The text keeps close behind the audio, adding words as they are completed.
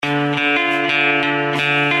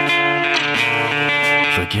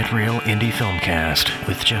Get Real Indie Filmcast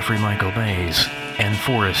with Jeffrey Michael Bays and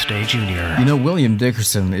Forrest Day Jr. You know, William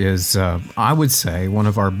Dickerson is, I would say, one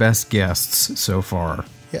of our best guests so far.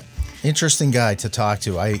 Yeah, interesting guy to talk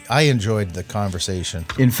to. I enjoyed the conversation.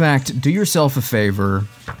 In fact, do yourself a favor,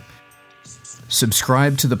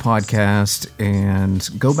 subscribe to the podcast, and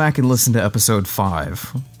go back and listen to episode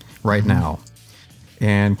 5 right now.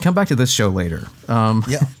 And come back to this show later.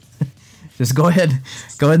 Yeah. Just go ahead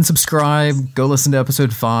and subscribe. Go listen to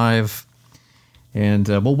episode 5, and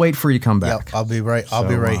we'll wait for you to come back. Yeah, I'll be right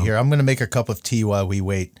here. I'm going to make a cup of tea while we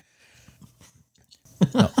wait.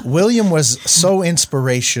 William was so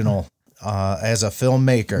inspirational as a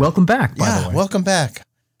filmmaker. Welcome back, by the way. Welcome back.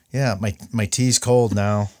 Yeah, my tea's cold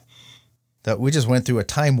now. That we just went through a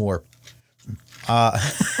time warp.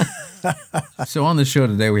 So on the show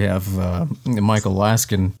today we have Michael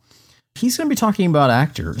Laskin. He's going to be talking about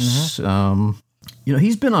actors. Mm-hmm.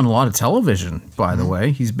 He's been on a lot of television, by the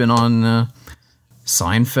way. He's been on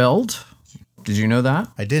Seinfeld. Did you know that?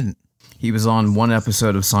 I didn't. He was on one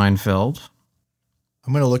episode of Seinfeld.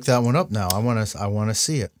 I'm going to look that one up now. I want to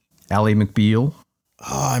see it. Ally McBeal.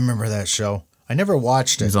 Oh, I remember that show. I never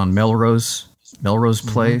watched it. He was on Melrose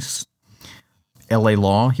Place. L.A.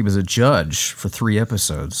 Law. He was a judge for 3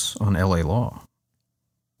 episodes on L.A. Law.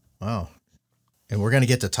 Wow. And we're going to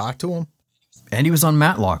get to talk to him? And he was on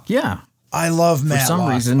Matlock, yeah. I love Matlock. For some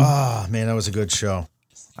reason. Oh, man, that was a good show.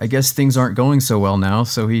 I guess things aren't going so well now,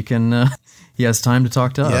 so he can he has time to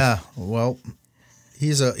talk to us. Yeah, well,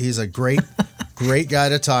 he's a great guy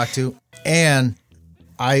to talk to, and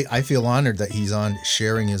I feel honored that he's on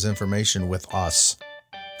sharing his information with us.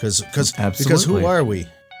 Because who are we,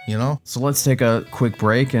 you know? So let's take a quick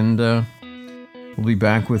break, and we'll be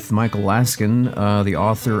back with Michael Laskin, the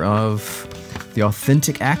author of The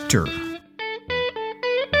Authentic Actor.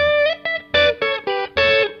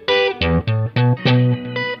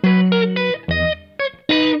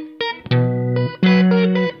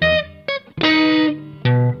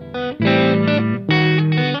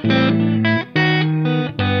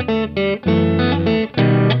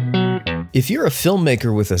 If you're a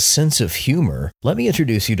filmmaker with a sense of humor, let me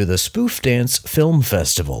introduce you to the Spoof Dance Film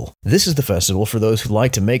Festival. This is the festival for those who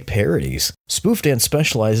like to make parodies. Spoof Dance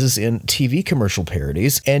specializes in TV commercial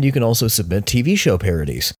parodies, and you can also submit TV show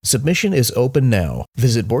parodies. Submission is open now.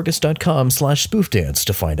 Visit Borges.com/spoofdance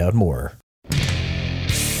to find out more.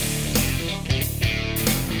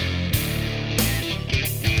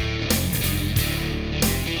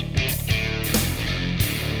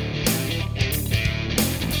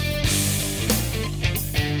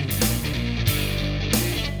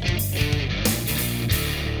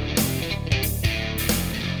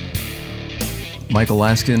 Michael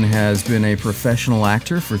Laskin has been a professional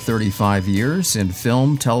actor for 35 years in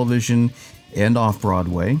film, television, and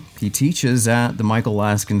off-Broadway. He teaches at the Michael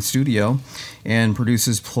Laskin Studio and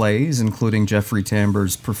produces plays, including Jeffrey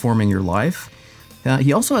Tambor's Performing Your Life.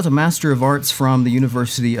 He also has a Master of Arts from the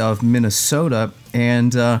University of Minnesota,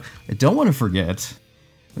 and I don't want to forget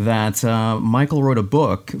that Michael wrote a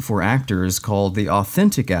book for actors called The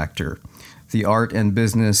Authentic Actor, The Art and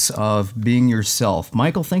Business of Being Yourself.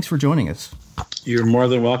 Michael, thanks for joining us. You're more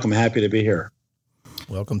than welcome. Happy to be here.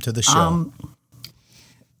 Welcome to the show.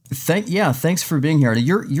 Thanks for being here.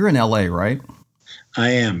 You're in LA, right? I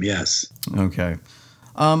am, yes. Okay.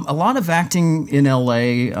 A lot of acting in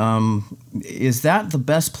LA. Is that the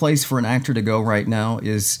best place for an actor to go right now?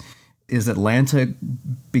 Is Atlanta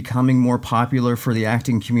becoming more popular for the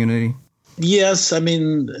acting community? Yes, I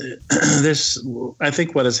mean, I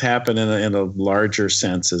think what has happened in a larger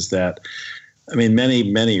sense is that, I mean, many,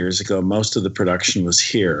 many years ago, most of the production was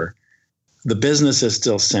here. The business is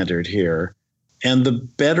still centered here. And the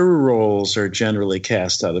better roles are generally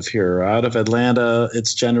cast out of here. Out of Atlanta,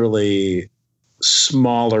 it's generally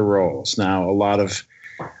smaller roles. Now, a lot of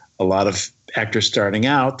actors starting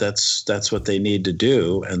out, that's what they need to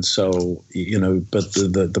do. And so, but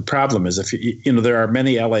the problem is there are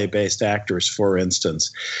many LA-based actors, for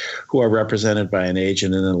instance, who are represented by an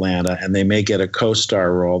agent in Atlanta, and they may get a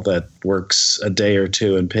co-star role that works a day or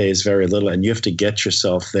two and pays very little, and you have to get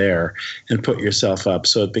yourself there and put yourself up.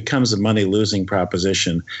 So it becomes a money-losing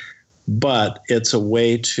proposition. But it's a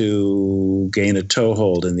way to gain a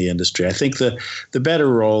toehold in the industry. I think the better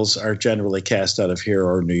roles are generally cast out of here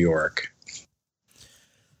or New York.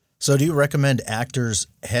 So do you recommend actors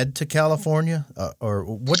head to California? Or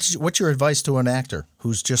what's your advice to an actor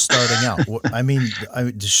who's just starting out?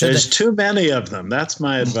 There's too many of them. That's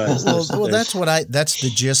my advice. Well, that's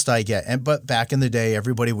the gist I get. But back in the day,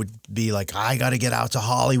 everybody would be like, I got to get out to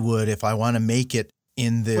Hollywood if I want to make it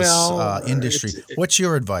in this industry. What's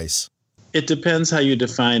your advice? It depends how you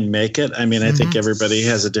define make it. I mean, I think everybody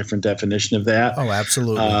has a different definition of that. Oh,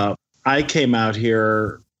 absolutely. I came out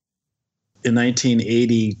here in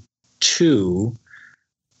 1982,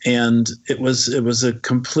 and it was a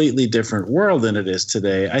completely different world than it is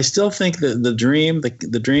today. I still think that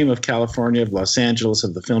the dream of California, of Los Angeles,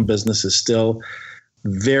 of the film business is still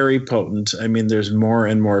very potent. I mean, there's more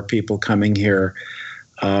and more people coming here.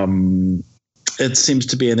 It seems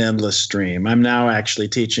to be an endless stream. I'm now actually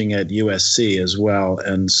teaching at USC as well,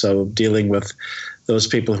 and so dealing with those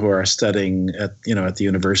people who are studying at the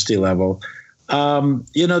university level.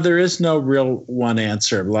 There is no real one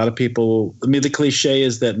answer. A lot of people, I mean, the cliche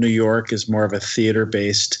is that New York is more of a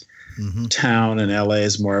theater-based town and LA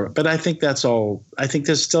is more, but I think that's all. I think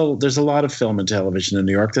there's a lot of film and television in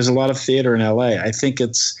New York. There's a lot of theater in LA. I think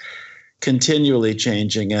it's continually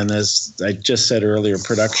changing. And as I just said earlier,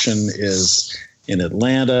 production is in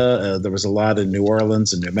Atlanta. There was a lot in New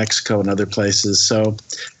Orleans and New Mexico and other places. So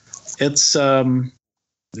it's, I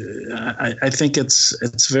think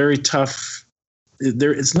it's very tough.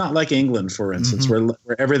 It's not like England, for instance, where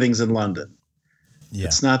everything's in London. Yeah.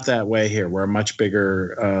 It's not that way here. We're a much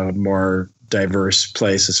bigger, more diverse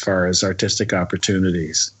place as far as artistic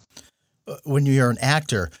opportunities. When you're an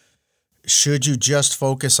actor, should you just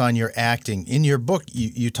focus on your acting? In your book,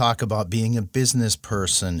 you talk about being a business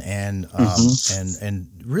person and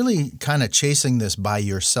really kind of chasing this by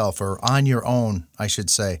yourself or on your own, I should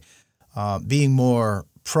say, being more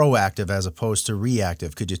proactive as opposed to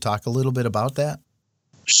reactive. Could you talk a little bit about that?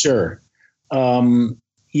 Sure.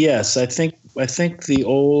 Yes, I think the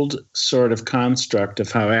old sort of construct of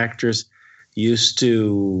how actors used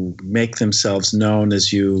to make themselves known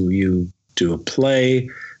as you do a play,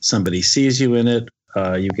 somebody sees you in it,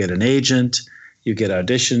 you get an agent, you get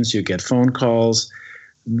auditions, you get phone calls.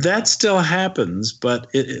 That still happens, but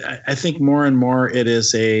I think more and more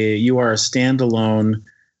you are a standalone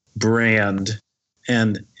brand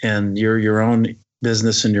and you're your own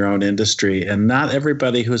business in your own industry. And not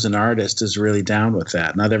everybody who's an artist is really down with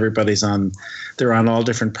that. Not everybody's they're on all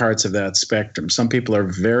different parts of that spectrum. Some people are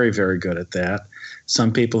very, very good at that.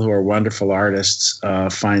 Some people who are wonderful artists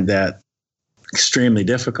find that extremely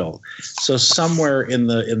difficult. So somewhere in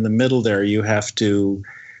the middle there, I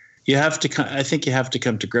think you have to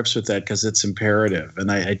come to grips with that because it's imperative.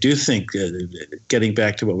 And I do think, getting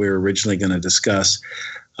back to what we were originally going to discuss,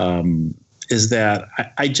 is that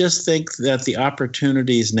I just think that the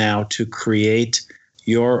opportunities now to create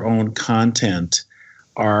your own content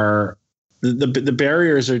are the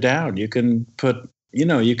barriers are down. You can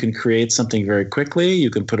you can create something very quickly. You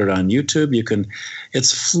can put it on YouTube.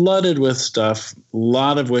 It's flooded with stuff, a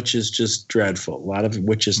lot of which is just dreadful, a lot of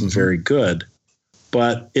which isn't very good.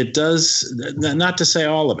 But it does, not to say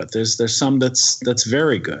all of it. There's some that's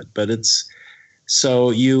very good, but it's.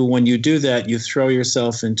 So when you do that, you throw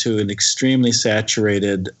yourself into an extremely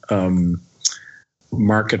saturated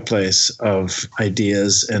marketplace of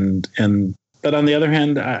ideas, but on the other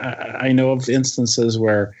hand, I know of instances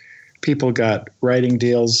where people got writing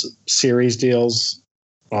deals, series deals,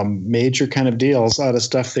 major kind of deals out of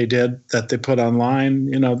stuff they did that they put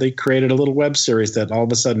online. They created a little web series that all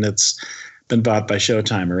of a sudden it's been bought by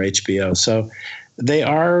Showtime or HBO. So they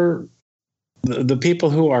are the people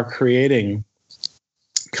who are creating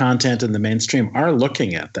content in the mainstream are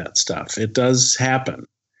looking at that stuff. It does happen,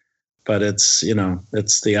 but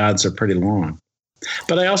the odds are pretty long.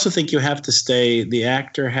 But I also think the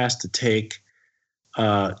actor has to take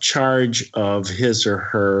charge of his or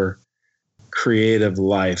her creative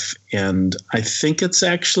life. And I think it's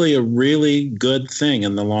actually a really good thing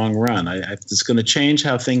in the long run. It's going to change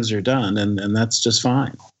how things are done, and that's just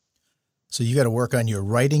fine. So you got to work on your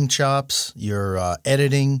writing chops, your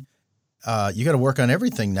editing. You got to work on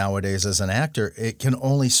everything nowadays as an actor. It can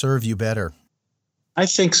only serve you better. I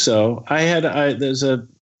think so. There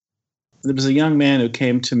was a young man who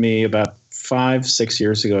came to me about 5-6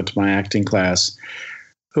 years ago to my acting class,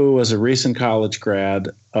 who was a recent college grad,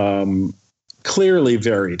 clearly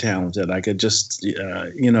very talented. I could just,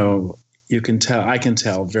 I can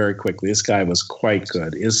tell very quickly this guy was quite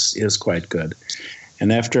good, is quite good.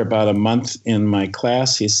 And after about a month in my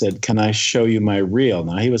class, he said, "Can I show you my reel?"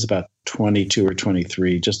 Now, he was about 22 or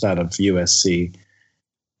 23, just out of USC.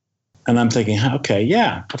 And I'm thinking, okay,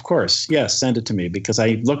 yeah, of course. Yes, send it to me. Because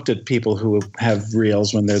I looked at people who have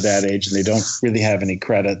reels when they're that age and they don't really have any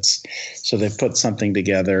credits. So they put something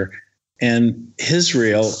together. And his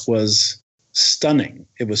reel was stunning.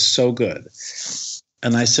 It was so good.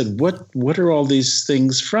 And I said, what are all these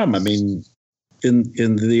things from? I mean,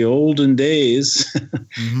 in the olden days,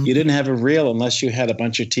 you didn't have a reel unless you had a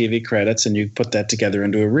bunch of TV credits and you put that together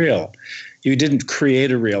into a reel. you didn't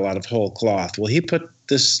create a reel out of whole cloth. Well, he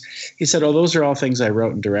said, oh, those are all things I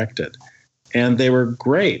wrote and directed. And they were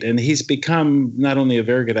great. And he's become not only a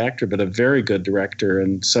very good actor, but a very good director.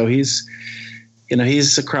 And so he's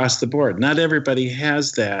across the board. Not everybody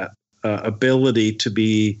has that ability to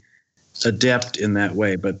be adept in that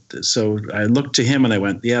way. But so I looked to him and I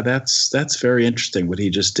went, yeah, that's very interesting what he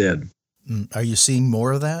just did. Are you seeing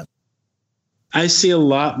more of that? I see a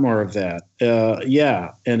lot more of that.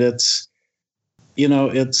 Yeah. And it's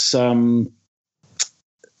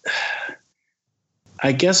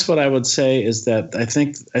I guess what I would say is that I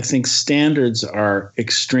think standards are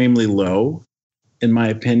extremely low, in my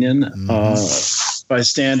opinion. By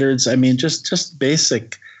standards, I mean just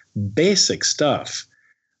basic stuff,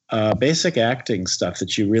 basic acting stuff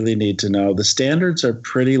that you really need to know. The standards are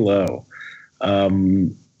pretty low.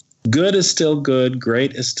 Good is still good,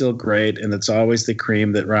 great is still great, and it's always the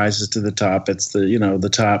cream that rises to the top. It's the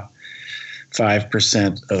top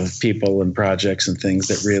 5% of people and projects and things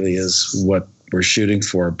that really is what we're shooting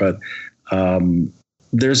for. But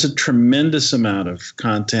there's a tremendous amount of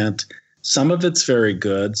content. Some of it's very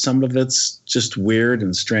good. Some of it's just weird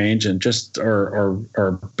and strange and just or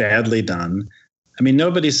badly done. I mean,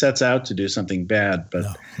 nobody sets out to do something bad, but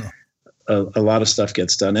a lot of stuff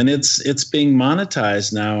gets done. And it's being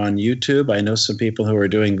monetized now on YouTube. I know some people who are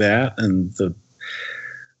doing that, and the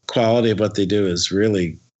quality of what they do is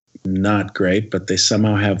really not great, but they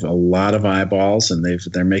somehow have a lot of eyeballs and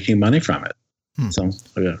they're making money from it. So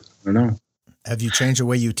yeah, I don't know. Have you changed the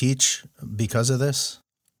way you teach because of this?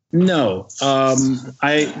 No, not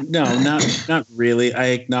really.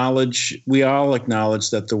 We all acknowledge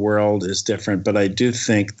that the world is different, but I do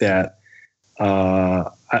think that I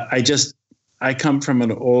come from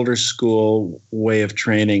an older school way of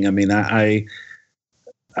training. I mean, I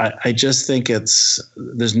just think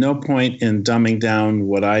there's no point in dumbing down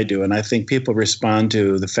what I do. And I think people have responded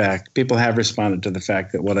to the fact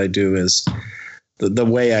that what I do is the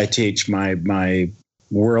way I teach my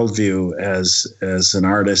worldview as an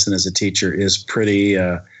artist and as a teacher is pretty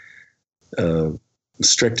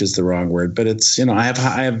strict is the wrong word, but it's, I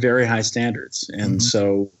have very high standards. And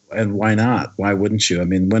and why not? Why wouldn't you? I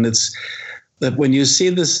mean, when you see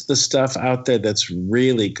the stuff out there that's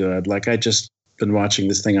really good, like I just been watching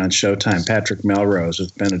this thing on Showtime, Patrick Melrose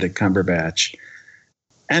with Benedict Cumberbatch,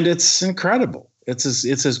 and it's incredible. It's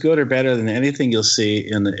as good or better than anything you'll see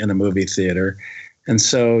in a movie theater. And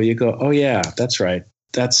so you go, oh yeah, that's right.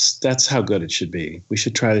 That's how good it should be. We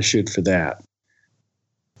should try to shoot for that.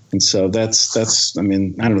 And so that's I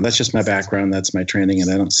mean, I don't know, that's just my background, that's my training,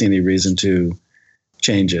 and I don't see any reason to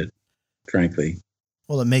change it, frankly.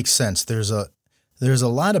 Well, it makes sense. There's a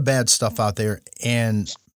lot of bad stuff out there,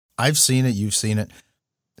 and I've seen it, you've seen it.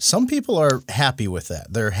 Some people are happy with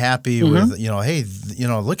that. They're happy with, hey,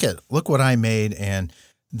 look what I made, and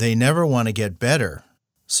they never want to get better.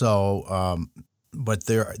 So, but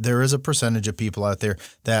there is a percentage of people out there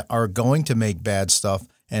that are going to make bad stuff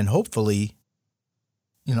and hopefully,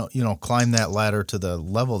 climb that ladder to the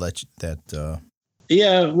level that.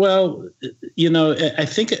 Yeah, well,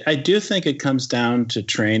 I do think it comes down to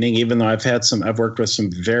training, even though I've worked with some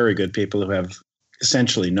very good people who have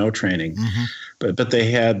essentially no training, but they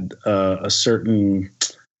had a certain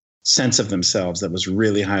sense of themselves that was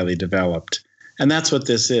really highly developed. And that's what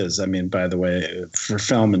this is. I mean, by the way, for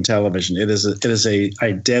film and television, it is a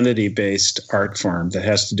identity-based art form that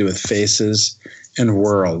has to do with faces and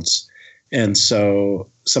worlds. And so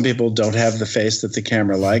some people don't have the face that the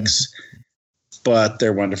camera likes, but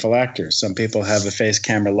they're wonderful actors. Some people have a face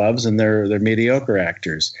camera loves, and they're mediocre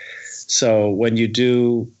actors. So when you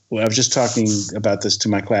do, I was just talking about this to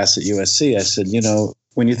my class at USC. I said,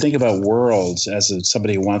 when you think about worlds as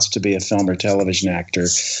somebody who wants to be a film or television actor,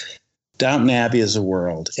 Downton Abbey is a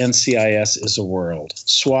world. NCIS is a world.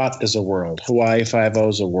 SWAT is a world. Hawaii Five-0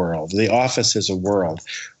 is a world. The Office is a world.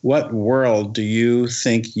 What world do you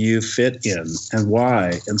think you fit in, and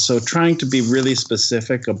why? And so trying to be really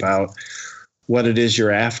specific about what it is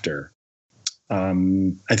you're after.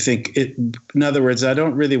 I think in other words, I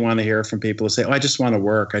don't really want to hear from people who say, oh, I just want to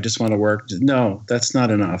work. No, that's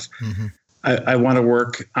not enough. I want to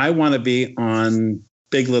work. I want to be on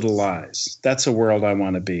Big Little Lies. That's a world I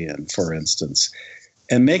want to be in, for instance.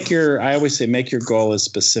 And I always say, make your goal as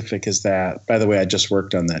specific as that. By the way, I just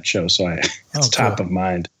worked on that show, so it's top of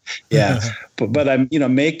mind. Yeah. but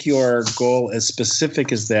make your goal as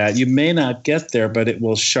specific as that. You may not get there, but it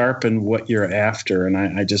will sharpen what you're after. And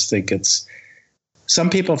I just think some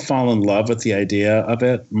people fall in love with the idea of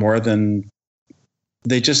it more than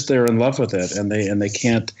they're in love with it, and they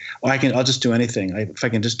can't, I'll just do anything. If I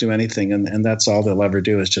can just do anything, and that's all they'll ever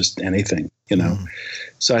do is just anything, you know.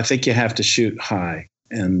 So I think you have to shoot high,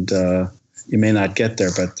 and you may not get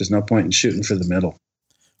there, but there's no point in shooting for the middle.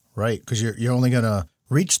 Right, because you're only going to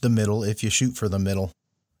reach the middle if you shoot for the middle.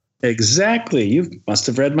 Exactly. You must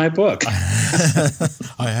have read my book. I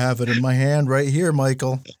have it in my hand right here,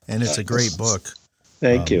 Michael, and it's a great book.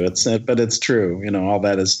 Thank you. But it's true. You know, all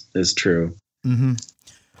that is true. Mm-hmm.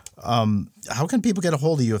 How can people get a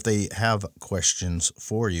hold of you if they have questions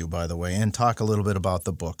for you, by the way, and talk a little bit about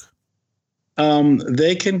the book?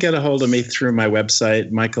 They can get a hold of me through my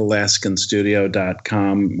website,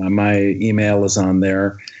 michaellaskinstudio.com. My email is on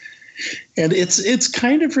there. And it's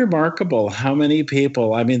kind of remarkable how many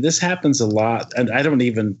people, I mean, this happens a lot. And I don't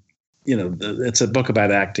even, you know, it's a book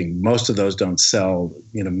about acting. Most of those don't sell,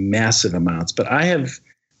 you know, massive amounts. But I have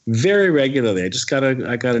very regularly, I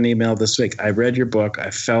got an email this week. I read your book. I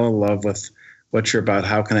fell in love with what you're about.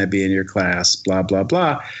 How can I be in your class? Blah, blah,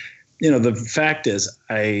 blah. You know, the fact is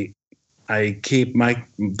I keep my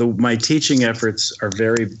teaching efforts are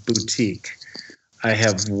very boutique. I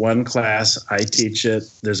have one class, I teach it.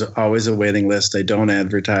 There's always a waiting list. I don't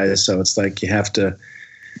advertise. So it's like you have to,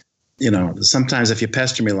 you know, sometimes if you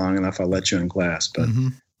pester me long enough, I'll let you in class. But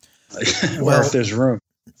or if there's room.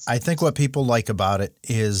 I think what people like about it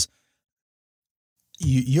is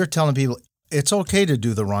you're telling people it's okay to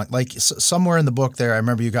do the wrong. Like somewhere in the book there, I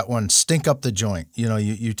remember you got one, stink up the joint. You know,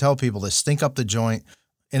 you tell people to stink up the joint.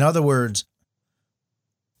 In other words,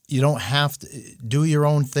 you don't have to do your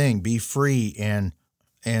own thing, be free. And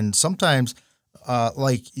sometimes,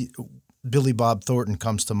 like Billy Bob Thornton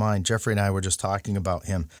comes to mind. Jeffrey and I were just talking about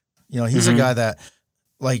him. You know, he's a guy that,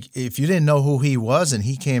 like, if you didn't know who he was and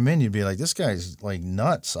he came in, you'd be like, this guy's like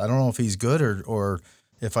nuts. I don't know if he's good or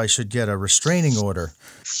if I should get a restraining order.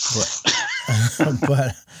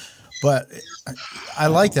 But I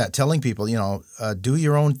like that, telling people, you know, do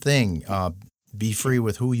your own thing, be free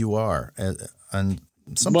with who you are. And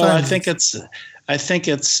sometimes, well, I think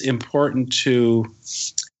it's important to,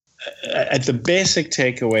 at the basic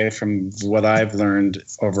takeaway from what I've learned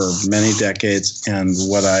over many decades and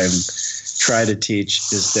what I've tried to teach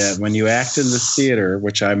is that when you act in the theater,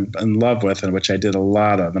 which I'm in love with and which I did a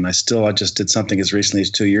lot of, and I just did something as recently as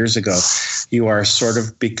 2 years ago, you are sort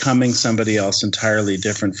of becoming somebody else entirely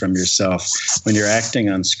different from yourself. When you're acting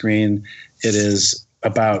on screen, it is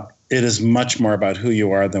much more about who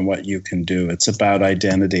you are than what you can do. It's about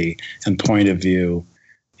identity and point of view.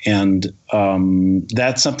 And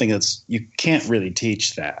that's something you can't really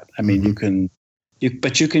teach that. I mean,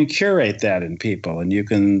 but you can curate that in people, and you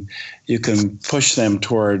can push them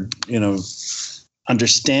toward, you know,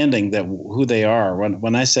 understanding that who they are.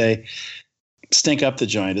 When I say stink up the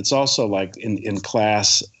joint, it's also like in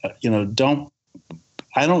class, you know,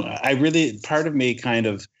 part of me kind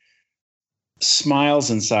of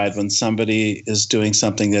smiles inside when somebody is doing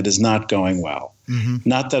something that is not going well.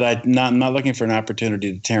 Not that I'm not looking for an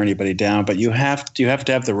opportunity to tear anybody down, but you have to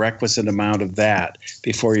have the requisite amount of that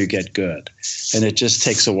before you get good. And it just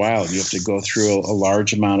takes a while. You have to go through a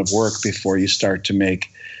large amount of work before you start to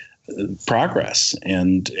make progress.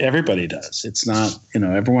 And everybody does. It's not, you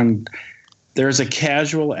know, there's a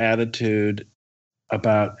casual attitude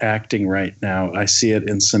about acting right now. I see it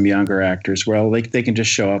in some younger actors. Well, they can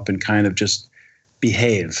just show up and kind of just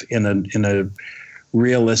behave in a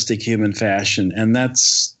realistic human fashion, and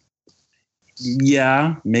that's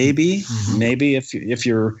maybe if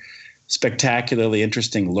you're spectacularly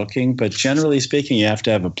interesting looking, but generally speaking, you have to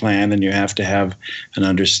have a plan and you have to have an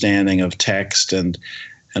understanding of text and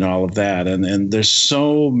all of that. And there's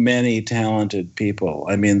so many talented people.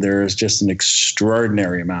 I mean, there's just an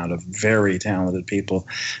extraordinary amount of very talented people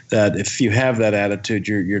that if you have that attitude,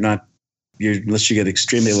 unless you get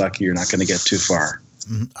extremely lucky, you're not going to get too far.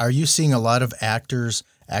 Are you seeing a lot of actors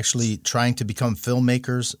actually trying to become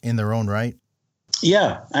filmmakers in their own right?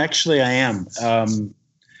 Yeah, actually I am.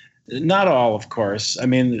 Not all, of course. I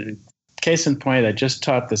mean, case in point, I just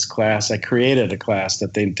taught this class. I created a class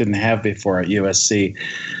that they didn't have before at USC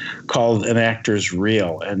called An Actor's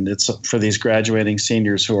Reel. And it's for these graduating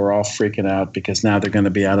seniors who are all freaking out because now they're going to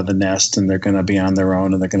be out of the nest and they're going to be on their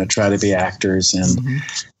own and they're going to try to be actors.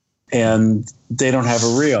 And they don't have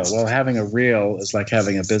a reel. Well, having a reel is like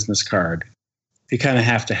having a business card. You kind of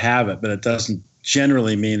have to have it, but it doesn't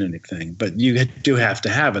generally mean anything. But you do have to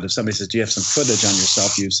have it. If somebody says, do you have some footage on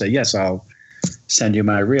yourself? You say, yes, I'll send you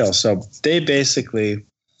my reel. So they basically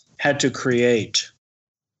had to create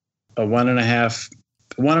a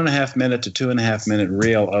 1.5 minute to 2.5 minute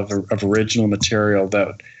reel of original material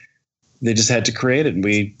that they just had to create it. And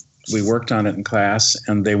we worked on it in class,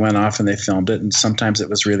 and they went off and they filmed it. And sometimes it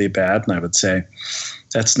was really bad. And I would say,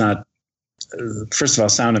 that's not, first of all,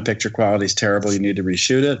 sound and picture quality is terrible. You need to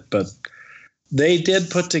reshoot it. But they did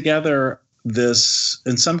put together this,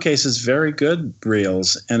 in some cases, very good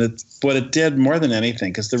reels. And what it did more than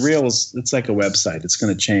anything, because the reels, it's like a website. It's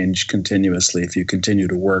going to change continuously if you continue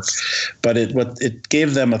to work. But it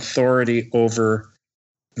gave them authority over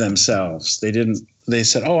themselves. They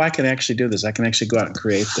said, oh, I can actually do this. I can actually go out and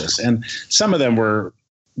create this. And some of them were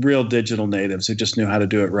real digital natives who just knew how to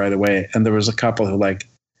do it right away. And there was a couple who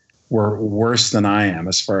were worse than I am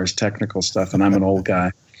as far as technical stuff. And I'm an old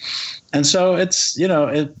guy. And so it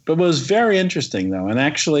was very interesting, though, and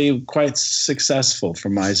actually quite successful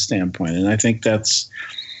from my standpoint. And I think it's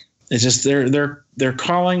just they're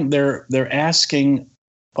asking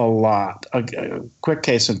a lot. A quick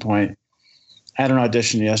case in point, I had an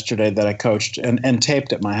audition yesterday that I coached and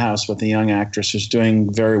taped at my house with a young actress who's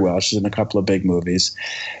doing very well. She's in a couple of big movies.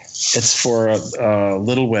 It's for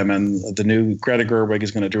Little Women. The new Greta Gerwig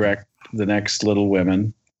is going to direct the next Little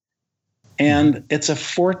Women. And it's a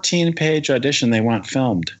 14-page audition they want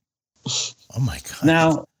filmed. Oh my God.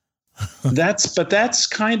 Now, that's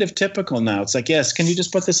kind of typical now. It's like, yes, can you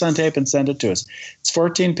just put this on tape and send it to us? It's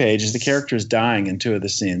 14 pages. The character is dying in 2 of the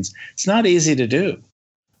scenes. It's not easy to do.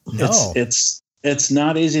 No. It's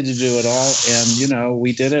not easy to do at all. And,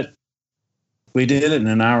 we did it in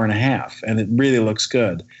an hour and a half, and it really looks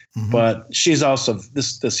good. Mm-hmm. But she's also,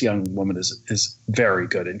 this young woman is very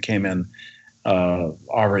good and came in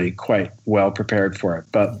already quite well prepared for it.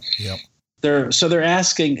 But yep. they're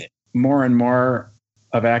asking more and more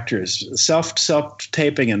of actors.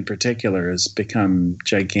 Self-taping in particular has become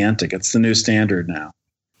gigantic. It's the new standard now.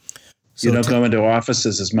 So you don't go into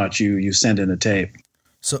offices as much. You send in a tape.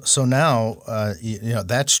 So now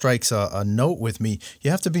that strikes a note with me.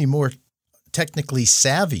 You have to be more technically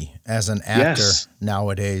savvy as an actor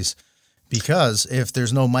nowadays. Because if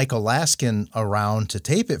there's no Michael Laskin around to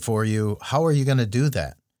tape it for you, how are you going to do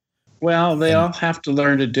that? Well, they all have to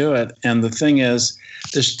learn to do it. And the thing is,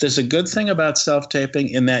 there's a good thing about self-taping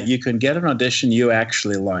in that you can get an audition you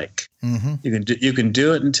actually like. Mm-hmm. You can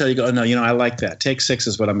do it until you go, oh, no, I like that. Take 6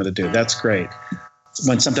 is what I'm going to do. That's great.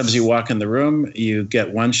 When sometimes you walk in the room, you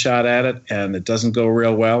get one shot at it, and it doesn't go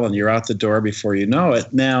real well, and you're out the door before you know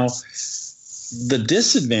it. Now, the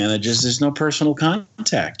disadvantage is there's no personal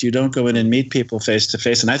contact. You don't go in and meet people face to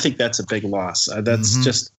face. And I think that's a big loss. That's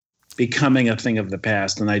just becoming a thing of the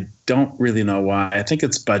past. And I don't really know why. I think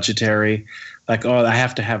it's budgetary. Like, oh, I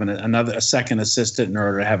have to have a second assistant in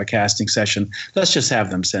order to have a casting session. Let's just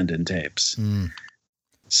have them send in tapes. Mm.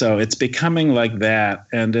 So it's becoming like that.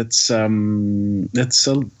 And it's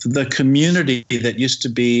the community that used to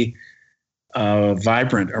be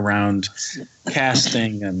vibrant around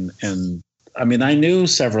casting and I mean, I knew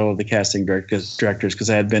several of the casting directors because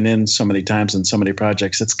I had been in so many times in so many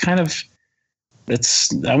projects. It's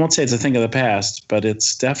I won't say it's a thing of the past, but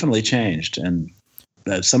it's definitely changed. And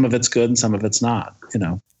some of it's good and some of it's not,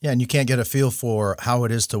 Yeah, and you can't get a feel for how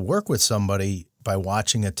it is to work with somebody by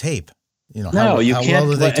watching a tape. How well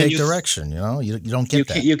do they take direction? You don't get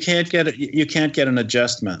that. You can't get an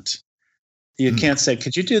adjustment. You can't say,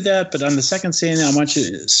 could you do that? But on the second scene, I want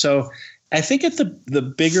you to. So I think at the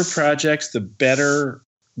bigger projects, the better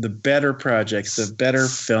projects, the better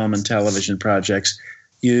film and television projects,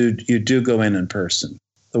 you do go in person.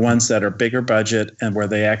 The ones that are bigger budget and where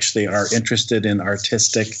they actually are interested in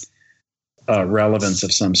artistic relevance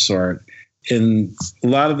of some sort. In a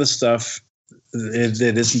lot of the stuff, it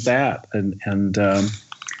isn't that. And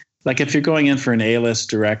like if you're going in for an A-list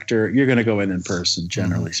director, you're going to go in person,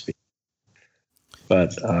 generally speaking.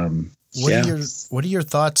 But What are your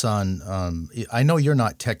thoughts on? I know you're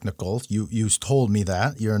not technical. You told me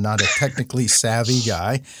that you're not a technically savvy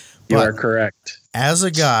guy. You are correct. As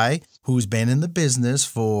a guy who's been in the business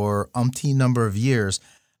for umpteen number of years,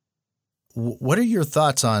 what are your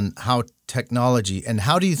thoughts on how technology and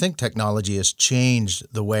how do you think technology has changed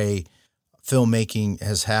the way filmmaking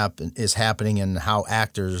is happening and how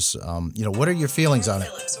actors? What are your feelings on it,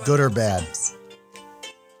 good or bad?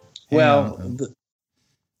 Well.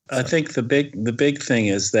 I think the big thing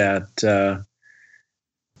is that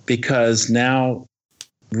because now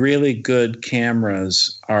really good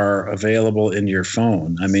cameras are available in your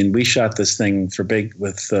phone. I mean, we shot this thing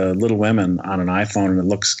with Little Women on an iPhone, and it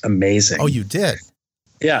looks amazing. Oh, you did?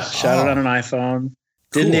 Yeah, shot it on an iPhone.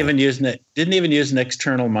 Cool. Didn't even use an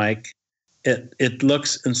external mic. It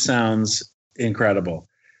looks and sounds incredible.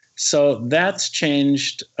 So that's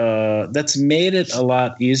changed. That's made it a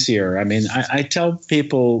lot easier. I mean, I tell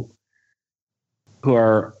people who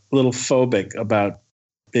are a little phobic about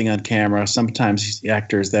being on camera, sometimes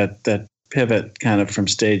actors that pivot kind of from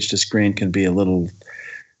stage to screen can be a little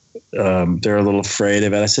they're a little afraid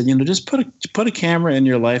of it. I said, just put a camera in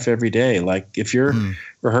your life every day. Like if you're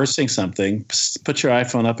rehearsing something, put your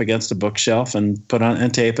iPhone up against a bookshelf and put on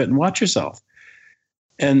and tape it and watch yourself,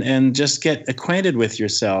 and just get acquainted with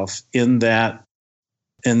yourself in that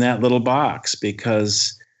little box,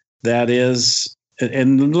 because that is,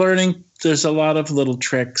 and learning. There's a lot of little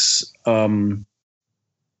tricks. And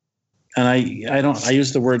I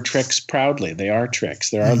use the word tricks proudly. They are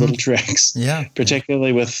tricks. There are little tricks. Yeah.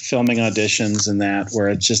 Particularly with filming auditions and that, where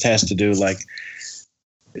it just has to do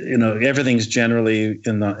everything's generally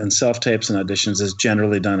in self-tapes and auditions is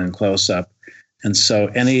generally done in close-up. And so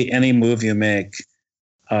any move you make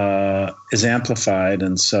is amplified.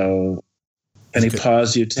 And so any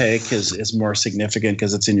pause you take is more significant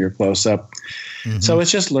because it's in your close-up. Mm-hmm. So it's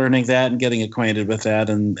just learning that and getting acquainted with that.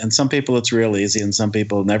 And some people it's real easy and some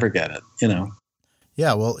people never get it,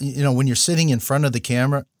 Yeah, well, when you're sitting in front of the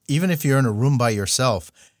camera, even if you're in a room by yourself,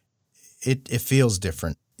 it feels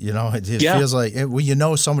different. It feels like,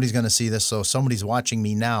 somebody's going to see this, so somebody's watching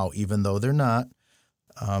me now, even though they're not.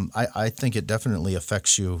 I think it definitely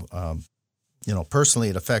affects you. Personally,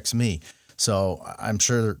 it affects me. So I'm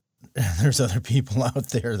sure there's other people out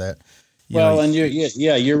there that. And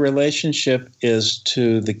your relationship is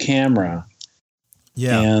to the camera.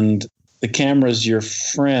 Yeah. And the camera is your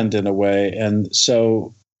friend in a way. And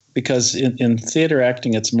so, because in theater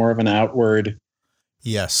acting, it's more of an outward.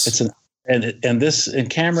 Yes. It's and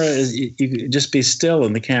camera is, you just be still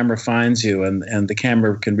and the camera finds you, and the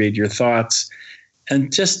camera can read your thoughts.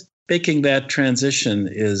 And just making that transition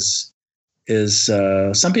is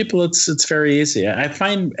some people it's very easy. I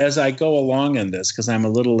find as I go along in this, because I'm a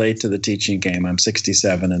little late to the teaching game. I'm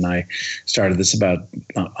 67 and I started this about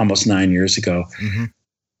almost 9 years ago. Mm-hmm.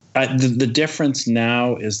 The difference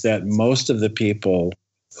now is that most of the people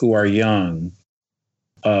who are young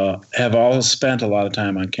have all spent a lot of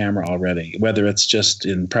time on camera already, whether it's just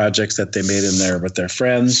in projects that they made in there with their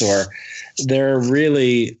friends, or they're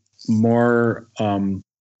really more the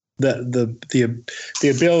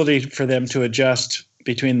ability for them to adjust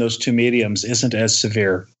between those two mediums isn't as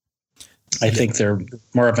severe. I think they're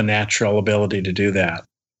more of a natural ability to do that,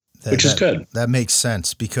 which is good. That makes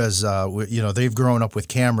sense, because they've grown up with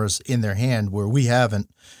cameras in their hand where we haven't.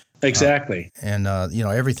 Exactly.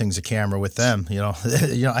 Everything's a camera with them.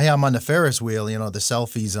 I am on the Ferris wheel. The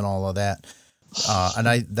selfies and all of that. And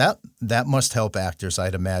that must help actors,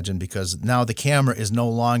 I'd imagine, because now the camera is no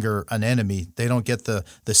longer an enemy. They don't get the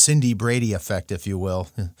Cindy Brady effect, if you will.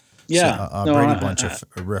 Yeah, Brady Bunch of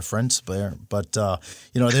reference there, but they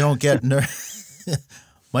don't get.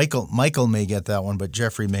 Michael may get that one, but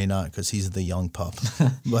Jeffrey may not, because he's the young pup.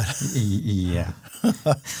 But yeah,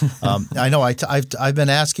 I know. I've been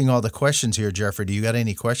asking all the questions here, Jeffrey. Do you got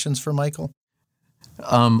any questions for Michael?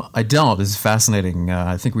 I don't. This is fascinating.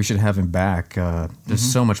 I think we should have him back. There's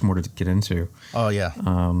so much more to get into. Oh, yeah.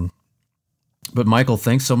 But Michael,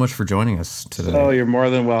 thanks so much for joining us today. Oh, you're more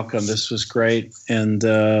than welcome. This was great. And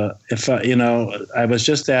I was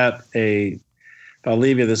just at I'll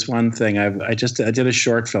leave you this one thing. I did a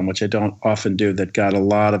short film, which I don't often do, that got a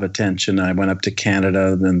lot of attention. I went up to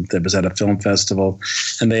Canada, and it was at a film festival,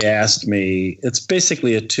 and they asked me, it's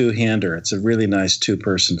basically a two-hander. It's a really nice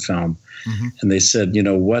two-person film. Mm-hmm. And they said,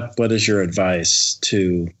 what is your advice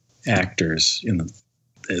to actors?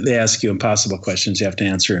 They ask you impossible questions you have to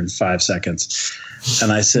answer in 5 seconds.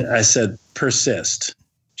 And I said, persist,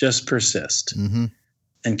 just persist. Mm-hmm.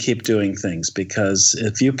 And keep doing things, because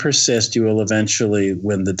if you persist, you will eventually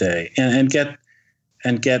win the day, and get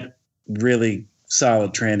really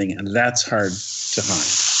solid training. And that's hard to find,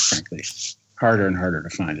 frankly. Harder and harder to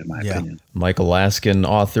find, in my opinion. Michael Laskin,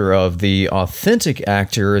 author of The Authentic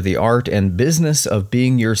Actor, The Art and Business of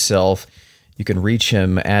Being Yourself. You can reach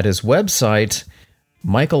him at his website,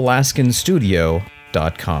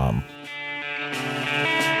 michaellaskinstudio.com.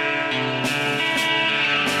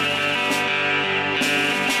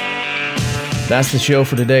 That's the show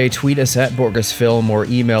for today. Tweet us at BorgesFilm or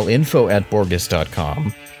email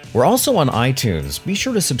info@borges.com. We're also on iTunes. Be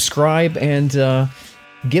sure to subscribe and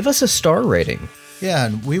give us a star rating. Yeah,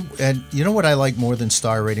 and you know what I like more than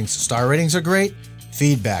star ratings? Star ratings are great.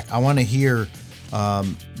 Feedback. I want to hear, I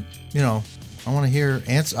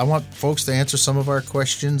want folks to answer some of our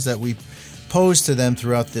questions that we pose to them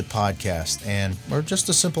throughout the podcast, or just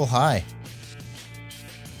a simple hi.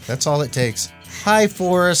 That's all it takes. Hi,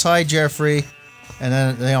 Forrest. Hi, Jeffrey.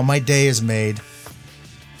 And then my day is made.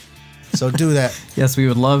 So do that. Yes, we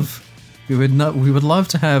would love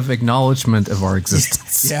to have acknowledgement of our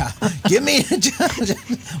existence. Yeah. Give me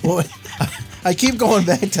I keep going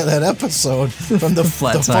back to that episode from the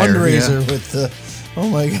fundraiser with Oh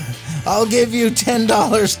my God. I'll give you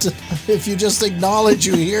 $10 if you just acknowledge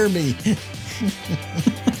you hear me.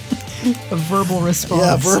 A verbal response.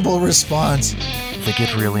 Yeah, verbal response. The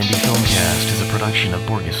Get Real Indie Filmcast is a production of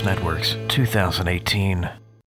Borges Networks, 2018.